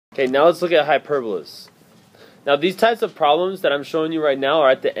Okay, now let's look at hyperbolas. Now these types of problems that I'm showing you right now are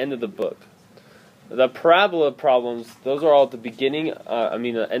at the end of the book. The parabola problems, those are all at the beginning,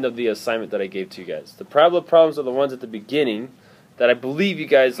 the end of the assignment that I gave to you guys. The parabola problems are the ones at the beginning that I believe you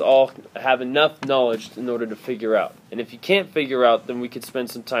guys all have enough knowledge in order to figure out. And if you can't figure out, then we could spend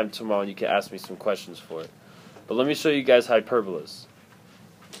some time tomorrow and you can ask me some questions for it. But let me show you guys hyperbolas.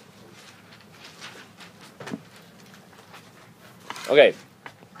 Okay,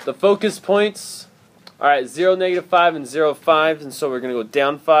 the focus points, alright, 0, -5, and 0, 5, and so we're going to go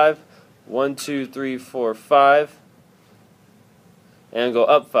down 5, 1, 2, 3, 4, 5, and go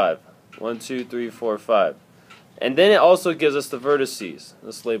up 5, 1, 2, 3, 4, 5. And then it also gives us the vertices.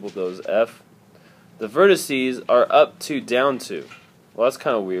 Let's label those F. The vertices are up 2, down 2. Well, that's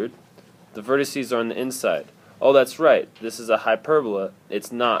kind of weird. The vertices are on the inside. Oh, that's right. This is a hyperbola.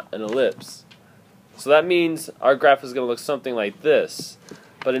 It's not an ellipse. So that means our graph is going to look something like this.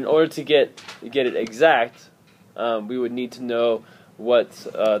 But in order to get it exact, we would need to know what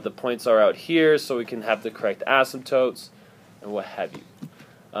the points are out here so we can have the correct asymptotes and what have you.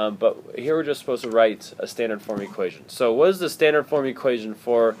 But here we're just supposed to write a standard form equation. So what is the standard form equation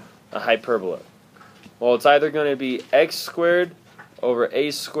for a hyperbola? Well, it's either going to be x squared over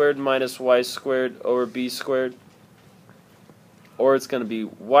a squared minus y squared over b squared, or it's going to be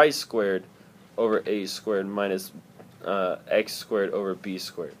y squared over a squared minus x squared over b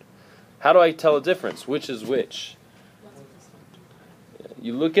squared. How do I tell the difference? Which is which?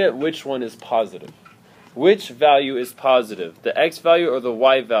 You look at which one is positive. Which value is positive? The x value or the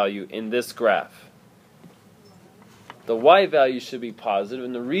y value in this graph? The y value should be positive,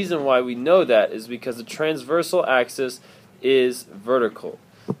 and the reason why we know that is because the transversal axis is vertical.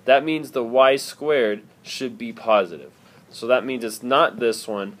 That means the y squared should be positive. So that means it's not this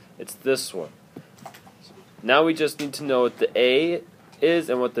one, it's this one. Now we just need to know what the A is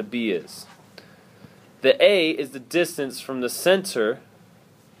and what the B is. The A is the distance from the center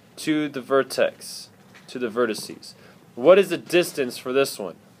to the vertex, to the vertices. What is the distance for this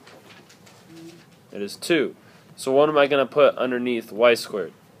one? It is 2. So what am I going to put underneath y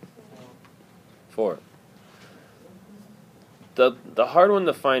squared? 4. The hard one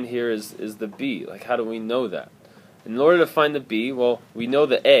to find here is the B. Like, how do we know that? In order to find the B, well, we know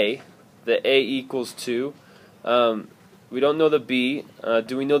the A. The A equals 2. We don't know the B.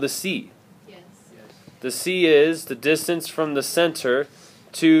 Do we know the C? Yes. The C is the distance from the center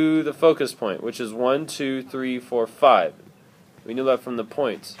to the focus point, which is 1, 2, 3, 4, 5. We know that from the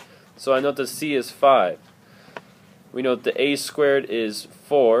points. So I know that the C is 5. We know that the A squared is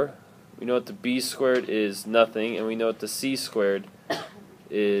 4. We know that the B squared is nothing. And we know that the C squared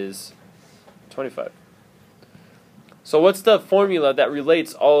is 25. So what's the formula that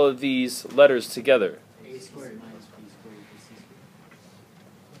relates all of these letters together? A squared minus B squared equals C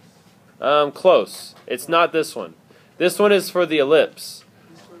squared. Close. It's not this one. This one is for the ellipse.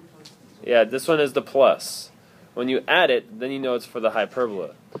 Yeah, this one is the plus. When you add it, then you know it's for the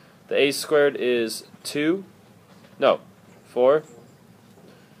hyperbola. The A squared is 2. No, 4.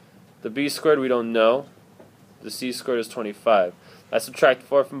 The B squared we don't know. The C squared is 25. I subtract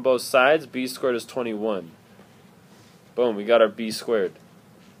 4 from both sides. B squared is 21. Boom, we got our B squared.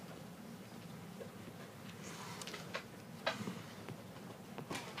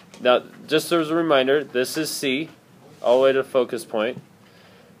 Now, just as a reminder, this is C, all the way to the focus point.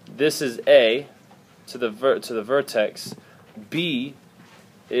 This is A to the vertex. B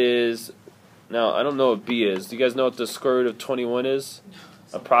is, now I don't know what B is. Do you guys know what the square root of 21 is?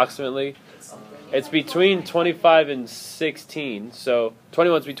 Approximately. It's between 25 and 16. So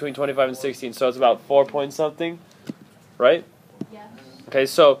 21 is between 25 and 16. So it's about 4 point something, right? Yeah. Okay,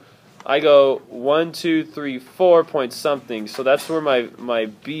 so I go 1, 2, 3, 4 point something. So that's where my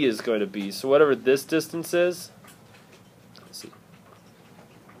B is going to be. So whatever this distance is, let's see.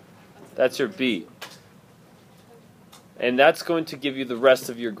 That's your B. And that's going to give you the rest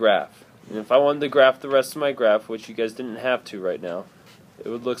of your graph. And if I wanted to graph the rest of my graph, which you guys didn't have to right now, it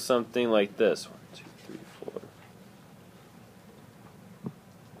would look something like this. 1, 2, 3, 4.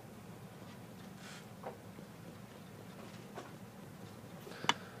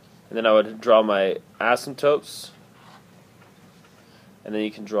 And then I would draw my asymptotes. And then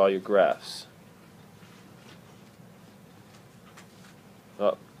you can draw your graphs.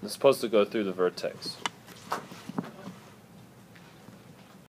 Oh, it's supposed to go through the vertex.